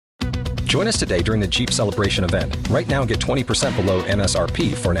Join us today during the Jeep Celebration event. Right now, get 20% below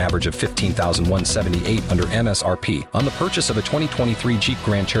MSRP for an average of $15,178 under MSRP on the purchase of a 2023 Jeep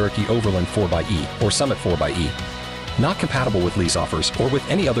Grand Cherokee Overland 4xE or Summit 4xE. Not compatible with lease offers or with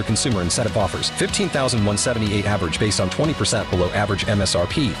any other consumer incentive offers. $15,178 average based on 20% below average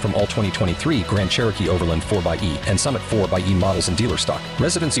MSRP from all 2023 Grand Cherokee Overland 4xE and Summit 4xE models in dealer stock.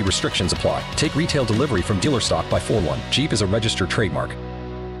 Residency restrictions apply. Take retail delivery from dealer stock by 4/1. Jeep is a registered trademark.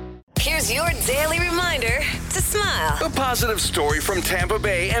 Here's your daily reminder to smile. A positive story from Tampa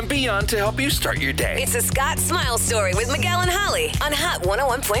Bay and beyond to help you start your day. It's a Scott Smile Story with Miguel and Holly on Hot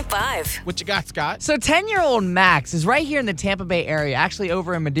 101.5. What you got, Scott? So 10-year-old Max is right here in the Tampa Bay area, actually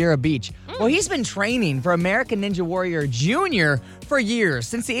over in Madeira Beach. Well, he's been training for American Ninja Warrior Jr. for years.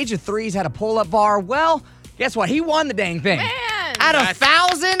 Since the age of 3, he's had a pull-up bar. Well, guess what? He won the dang thing. Man! Out of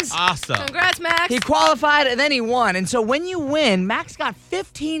thousands. Awesome. Congrats, Max. He qualified and then he won. And so when you win, Max got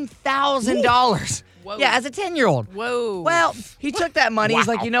 $15,000. Whoa. Yeah, as a 10-year-old. Whoa. Well, he took that money. He's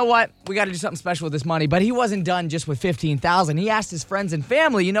Wow. like, you know what? We got to do something special with this money. But he wasn't done just with $15,000. He asked his friends and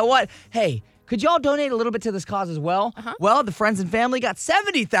family, you know what? Hey, could y'all donate a little bit to this cause as well? Well, the friends and family got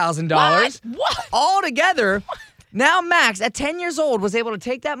 $70,000. What? All together. Now Max, at 10 years old, was able to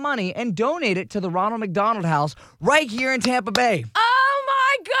take that money and donate it to the Ronald McDonald House right here in Tampa Bay. Oh,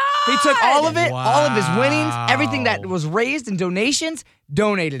 my God. He took all of it, all of his winnings, Wow. everything that was raised in donations,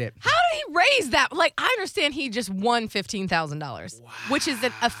 donated it. How did he raise that? Like, I understand he just won $15,000, which is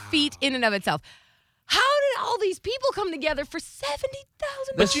a feat in and of itself. How did all these people come together for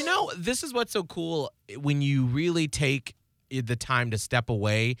 $70,000? But you know, this is what's so cool when you really take the time to step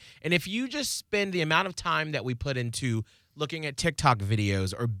away. And if you just spend the amount of time that we put into looking at TikTok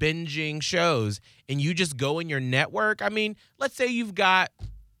videos or binging shows and you just go in your network, I mean, let's say you've got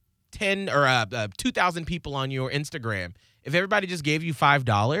 10 or 2,000 people on your Instagram. If everybody just gave you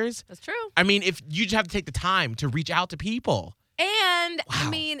 $5, That's true. I mean, if you just have to take the time to reach out to people. And, I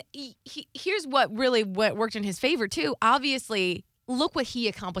mean, here's what really worked in his favor, too. Obviously, look what he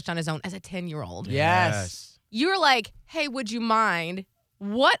accomplished on his own as a 10-year-old. Yes. You're like, hey, would you mind?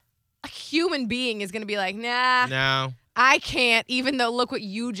 What a human being is going to be like, nah, No. I can't, even though look what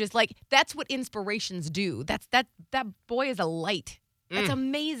you just, like, that's what inspirations do. That boy is a light. That's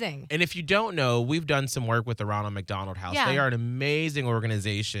amazing. And if you don't know, we've done some work with the Ronald McDonald House. Yeah. They are an amazing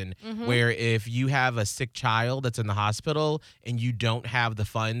organization where if you have a sick child that's in the hospital and you don't have the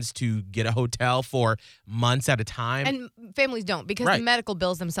funds to get a hotel for months at a time. And families don't because Right. the medical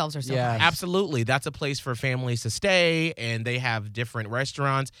bills themselves are so Yeah. high. Absolutely. That's a place for families to stay, and they have different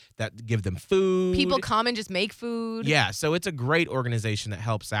restaurants that give them food. People come and just make food. Yeah, so it's a great organization that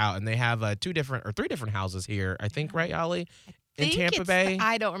helps out, and they have 3 different houses here, I think, right, Ollie? In Tampa Bay?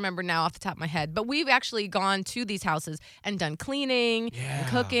 I don't remember now off the top of my head, but we've actually gone to these houses and done cleaning and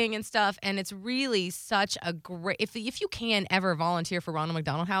cooking and stuff, and it's really such a great. If you can ever volunteer for Ronald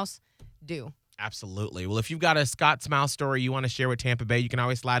McDonald House, do. Absolutely. Well, if you've got a Scott Smile story you want to share with Tampa Bay, you can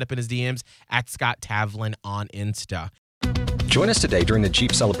always slide up in his DMs at Scott Tavlin on Insta. Join us today during the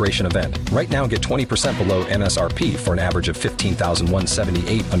Jeep Celebration event. Right now, get 20% below MSRP for an average of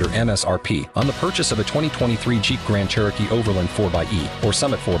 $15,178 under MSRP on the purchase of a 2023 Jeep Grand Cherokee Overland 4xE or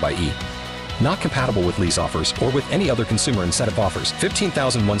Summit 4xE. Not compatible with lease offers or with any other consumer incentive offers.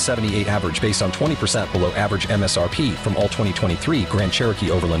 $15,178 average based on 20% below average MSRP from all 2023 Grand Cherokee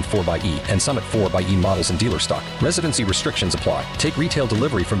Overland 4xE and Summit 4xE models in dealer stock. Residency restrictions apply. Take retail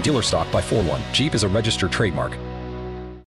delivery from dealer stock by 4/1. Jeep is a registered trademark.